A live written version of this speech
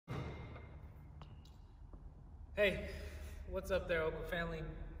Hey, what's up there, Oakland family? I'm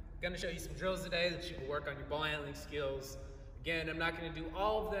gonna show you some drills today that you can work on your ball handling skills. Again, I'm not gonna do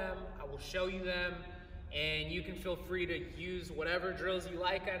all of them. I will show you them, and you can feel free to use whatever drills you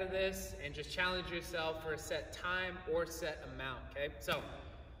like out of this and just challenge yourself for a set time or set amount, okay? So,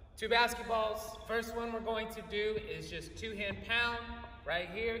 2 basketballs. First one we're going to do is just 2-hand pound right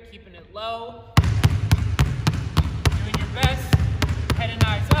here, keeping it low. Doing your best, head and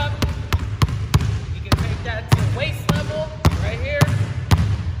eyes up. You can take that to waist level, right here.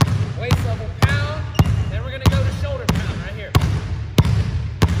 Waist level pound. Then we're gonna go to shoulder pound, right here.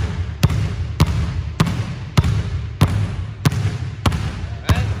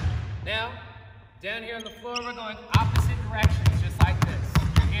 All right, now, down here on the floor, we're going opposite directions, just like this.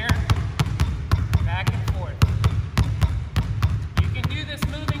 You're here, back and forth. You can do this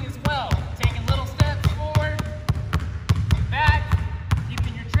moving as well, taking little steps forward, back,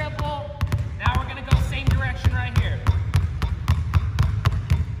 keeping your triple. Now we're gonna go same direction right here.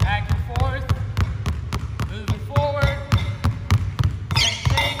 Back and forth, moving forward, same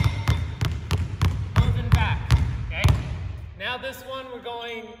thing, moving back, okay? Now this one, we're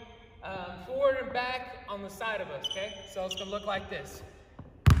going forward and back on the side of us, okay? So it's gonna look like this.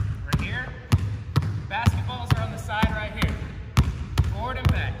 Right here, basketballs are on the side right here. Forward and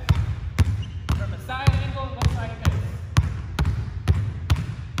back. From a side angle, it looks like this.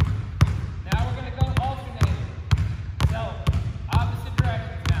 Now we're gonna go alternating. So, opposite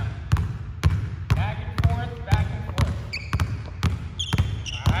directions now. Back and forth, back and forth.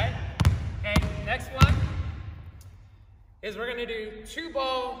 All right? Okay, next one is we're gonna do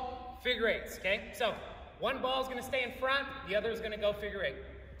 2-ball figure eights, okay? So, one ball is gonna stay in front, the other is gonna go figure eight.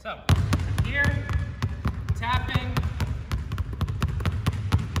 So, here, tapping,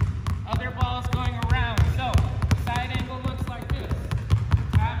 other balls going around. So, side angle looks like this.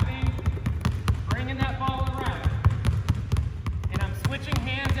 Tapping, bringing that ball around. And I'm switching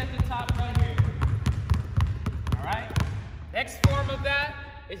hands at the top right here. All right? Next form of that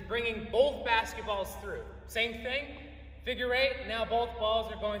is bringing both basketballs through. Same thing, figure eight, now both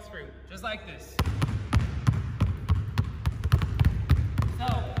balls are going through, just like this. So,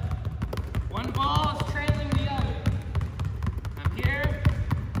 one ball is trailing the other. I'm here.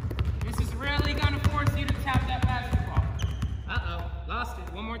 This is really gonna force you to tap that basketball. Uh-oh, lost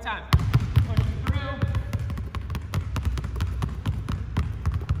it. One more time. Pushing through.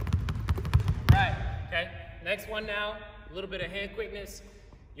 All right, okay. Next one now, a little bit of hand quickness.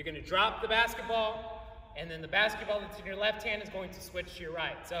 You're gonna drop the basketball, and then the basketball that's in your left hand is going to switch to your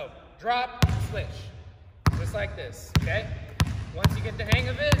right. So, drop, switch. Just like this, okay? Once you get the hang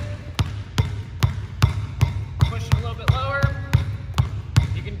of it, push it a little bit lower.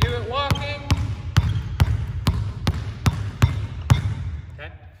 You can do it walking.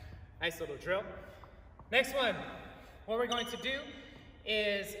 Okay, nice little drill. Next one, what we're going to do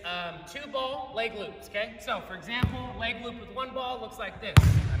is 2-ball leg loops, okay? So for example, leg loop with 1 ball looks like this.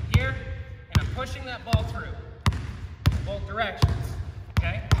 I'm here, and I'm pushing that ball through, both directions,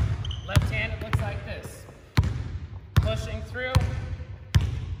 okay? Left hand, it looks like this. Pushing through,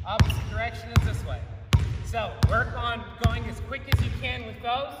 opposite direction is this way. So work on going as quick as you can with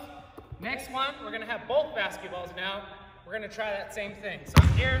those. Next one, we're gonna have both basketballs now. We're gonna try that same thing. So I'm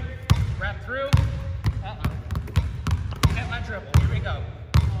here, wrap through. Hit my dribble, here we go.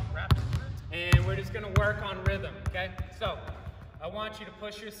 Wrap through. And we're just gonna work on rhythm, okay? So I want you to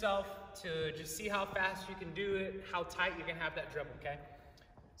push yourself to just see how fast you can do it, how tight you can have that dribble, okay?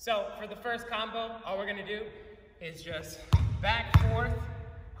 So for the first combo, all we're gonna do is just back, forth,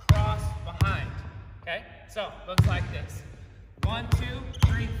 cross, behind. Okay, so looks like this. 1, 2,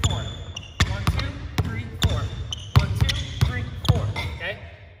 3, 4. 1, 2, 3, 4. 1, 2, 3, 4. Okay.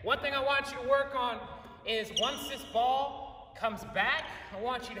 One thing I want you to work on is once this ball comes back, I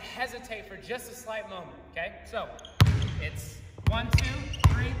want you to hesitate for just a slight moment. Okay, so it's 1, 2,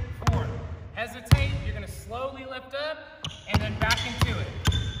 3, 4. Hesitate. You're gonna slowly lift up and then back into it.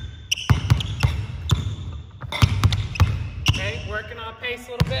 Okay, working on pace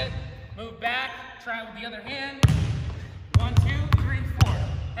a little bit. Move back. Try it with the other hand. 1, 2, 3, 4.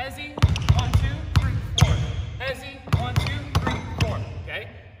 Hezzy. 1, 2, 3, 4. Hezzy. 1, 2, 3, 4. Okay?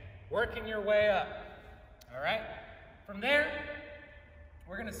 Working your way up. All right? From there,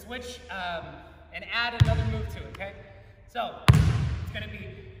 we're going to switch and add another move to it. Okay? So, it's going to be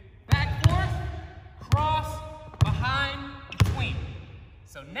back, forth, cross, behind, between.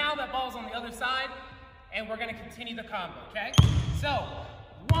 So now that ball's on the other side, and we're going to continue the combo. Okay? So,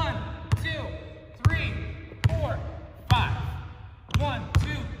 1, 2, 3, 4, 5. 1, 2,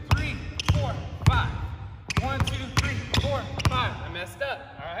 3, 4, 5. 1, 2, 3, 4, 5. I messed up,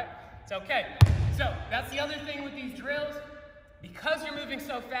 all right? It's okay. So that's the other thing with these drills. Because you're moving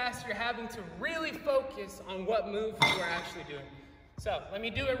so fast, you're having to really focus on what move you are actually doing. So let me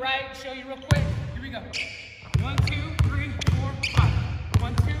do it right, show you real quick. Here we go. 1, 2, 3, 4, 5.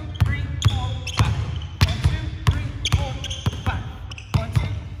 1, 2, 3, 4, 5. 1, 2, 3, 4, 5. 1, 2,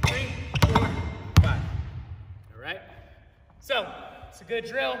 3, 4, 5. All right. So it's a good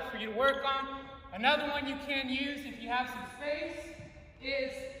drill for you to work on. Another one you can use if you have some space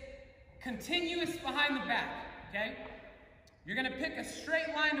is continuous behind the back. Okay. You're gonna pick a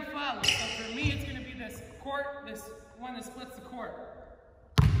straight line to follow. So for me, it's gonna be this court, this one that splits the court.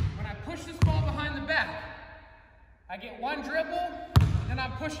 When I push this ball behind the back, I get one dribble, then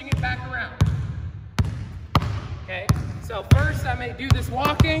I'm pushing it back around. Okay, so first I may do this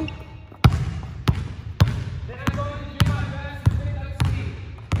walking, then I'm going to do my best to pick up speed.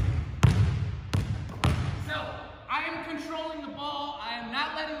 So I am controlling the ball, I am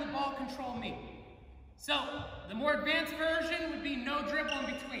not letting the ball control me. So the more advanced version would be no dribble in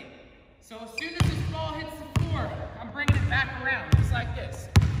between. So as soon as this ball hits the floor, I'm bringing it back around, just like this,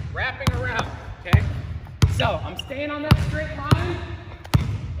 wrapping around, okay? So I'm staying on that straight line,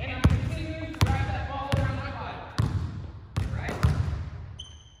 and I'm continuing to wrap that ball around my body, right?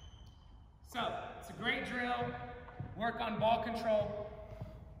 So it's a great drill, work on ball control.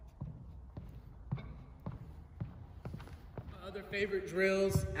 My other favorite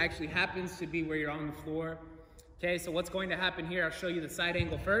drills actually happens to be where you're on the floor. Okay, so what's going to happen here, I'll show you the side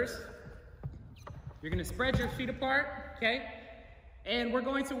angle first. You're gonna spread your feet apart, okay? And we're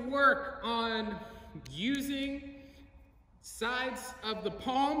going to work on using sides of the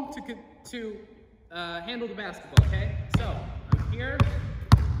palm to handle the basketball, okay? So I'm here,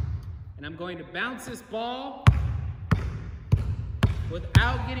 and I'm going to bounce this ball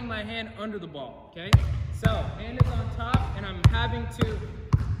without getting my hand under the ball, okay? So hand is on top, and I'm having to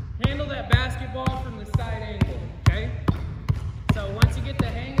handle that basketball from the side angle, okay? So once you get the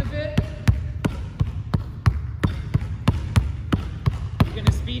hang of it, you're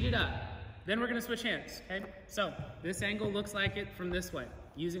gonna speed it up. Then we're gonna switch hands, okay? So this angle looks like it from this way,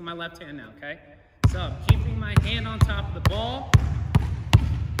 using my left hand now, okay? So I'm keeping my hand on top of the ball.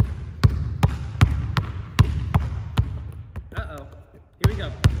 Uh-oh, here we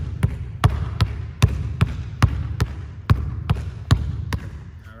go.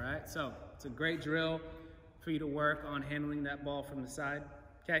 So it's a great drill for you to work on handling that ball from the side,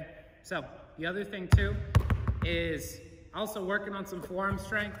 okay? So the other thing too is also working on some forearm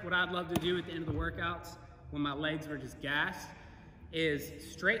strength. What I'd love to do at the end of the workouts when my legs were just gassed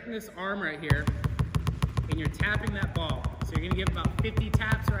is straighten this arm right here, and you're tapping that ball. So you're gonna give about 50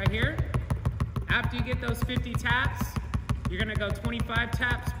 taps right here. After you get those 50 taps, you're gonna go 25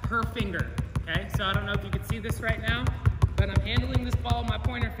 taps per finger, okay? So I don't know if you can see this right now, but I'm handling this ball with my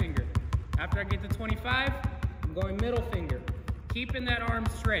pointer finger. After I get to 25, I'm going middle finger, keeping that arm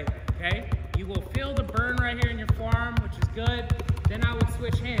straight, okay? You will feel the burn right here in your forearm, which is good. Then I would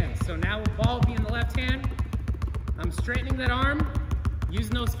switch hands. So now with ball being in the left hand, I'm straightening that arm,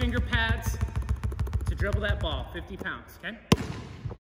 using those finger pads to dribble that ball, 50 pounds, okay?